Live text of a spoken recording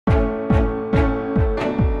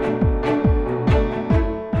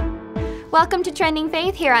Welcome to Trending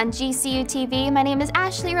Faith here on GCU TV. My name is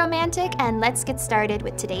Ashley Romantic, and let's get started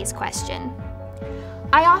with today's question.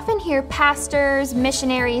 I often hear pastors,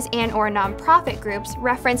 missionaries, and/or nonprofit groups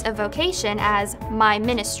reference a vocation as my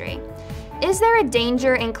ministry. Is there a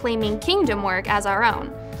danger in claiming kingdom work as our own?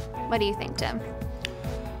 What do you think, Tim?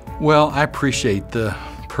 Well, I appreciate the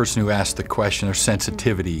person who asked the question, their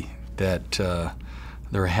sensitivity that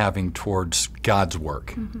they're having towards God's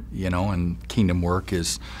work, and kingdom work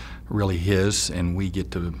is really His, and we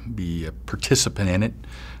get to be a participant in it.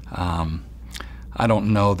 I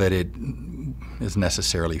don't know that it is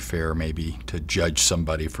necessarily fair maybe to judge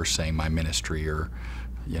somebody for saying my ministry or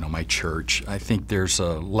my church. I think there's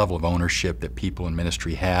a level of ownership that people in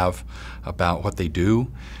ministry have about what they do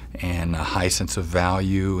and a high sense of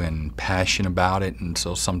value and passion about it, and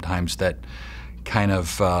so sometimes that kind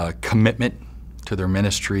of commitment to their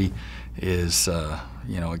ministry is,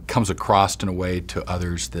 it comes across in a way to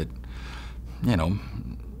others that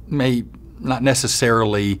may not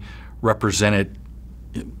necessarily represent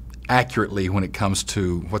it accurately when it comes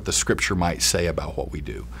to what the Scripture might say about what we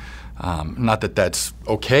do. Not that that's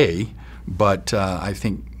okay, but I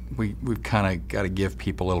think we've kind of got to give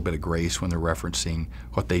people a little bit of grace when they're referencing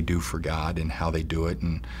what they do for God and how they do it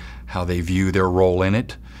and how they view their role in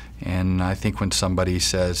it. And I think when somebody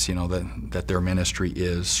says, that their ministry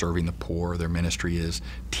is serving the poor, their ministry is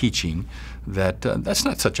teaching, that's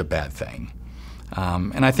not such a bad thing.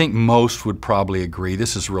 And I think most would probably agree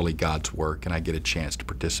this is really God's work, and I get a chance to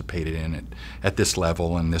participate in it at this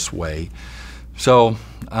level and this way. So,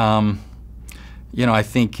 I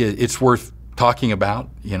think it's worth talking about,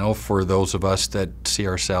 for those of us that see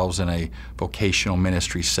ourselves in a vocational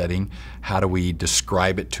ministry setting. How do we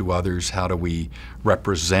describe it to others? How do we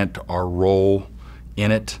represent our role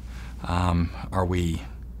in it? Are we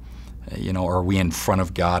in front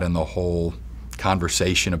of God in the whole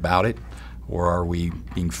conversation about it? Or are we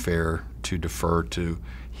being fair to defer to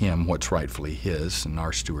Him what's rightfully His and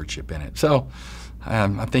our stewardship in it? So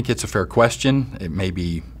I think it's a fair question. It may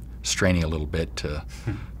be straining a little bit to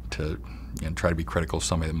try to be critical of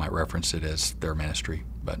somebody that might reference it as their ministry.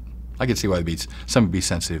 But I can see why some would be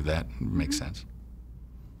sensitive to that. It makes sense.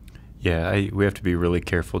 Yeah, we have to be really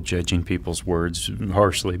careful judging people's words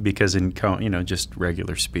harshly because in just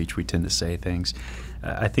regular speech we tend to say things.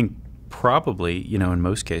 I think probably, in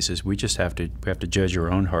most cases, we just have to judge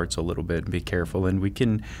our own hearts a little bit and be careful, and we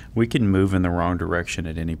can move in the wrong direction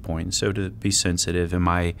at any point. And so to be sensitive, am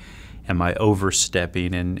I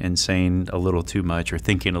overstepping and saying a little too much or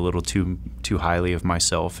thinking a little too highly of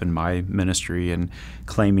myself and my ministry and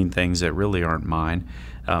claiming things that really aren't mine?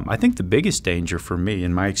 I think the biggest danger for me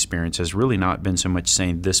in my experience has really not been so much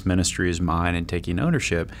saying this ministry is mine and taking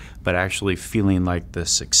ownership, but actually feeling like the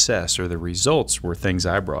success or the results were things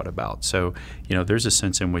I brought about. So, there's a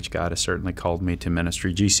sense in which God has certainly called me to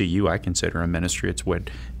ministry. GCU I consider a ministry. It's what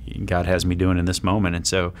God has me doing in this moment. And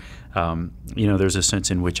so, there's a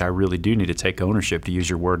sense in which I really do need to take ownership, to use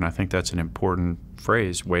your word, and I think that's an important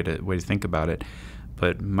way to think about it.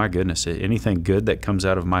 But my goodness, anything good that comes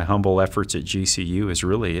out of my humble efforts at GCU is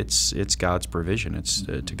really, it's God's provision. It's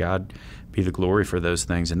to God be the glory for those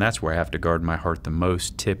things, and that's where I have to guard my heart the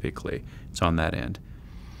most typically. It's on that end.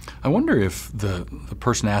 I wonder if the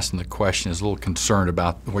person asking the question is a little concerned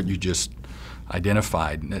about what you just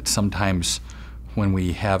identified, that sometimes when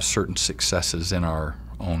we have certain successes in our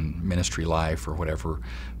own ministry life or whatever,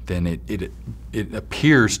 then it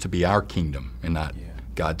appears to be our kingdom and not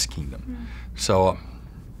God's kingdom. Mm-hmm. So,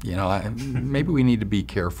 maybe we need to be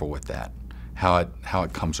careful with that, how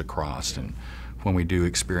it comes across, and when we do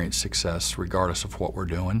experience success, regardless of what we're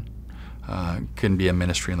doing. It can be a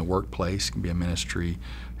ministry in the workplace, it can be a ministry,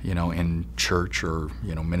 in church or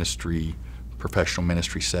professional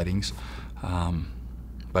ministry settings.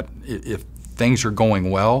 But if things are going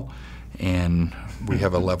well and we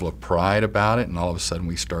have a level of pride about it, and all of a sudden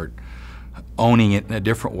we start owning it in a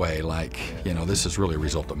different way, like, this is really a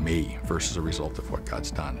result of me versus a result of what God's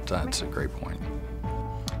done. That's a great point.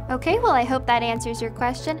 Okay, well, I hope that answers your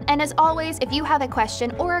question. And as always, if you have a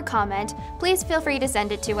question or a comment, please feel free to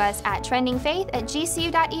send it to us at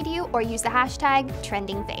trendingfaith@gcu.edu or use the hashtag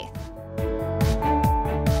trendingfaith.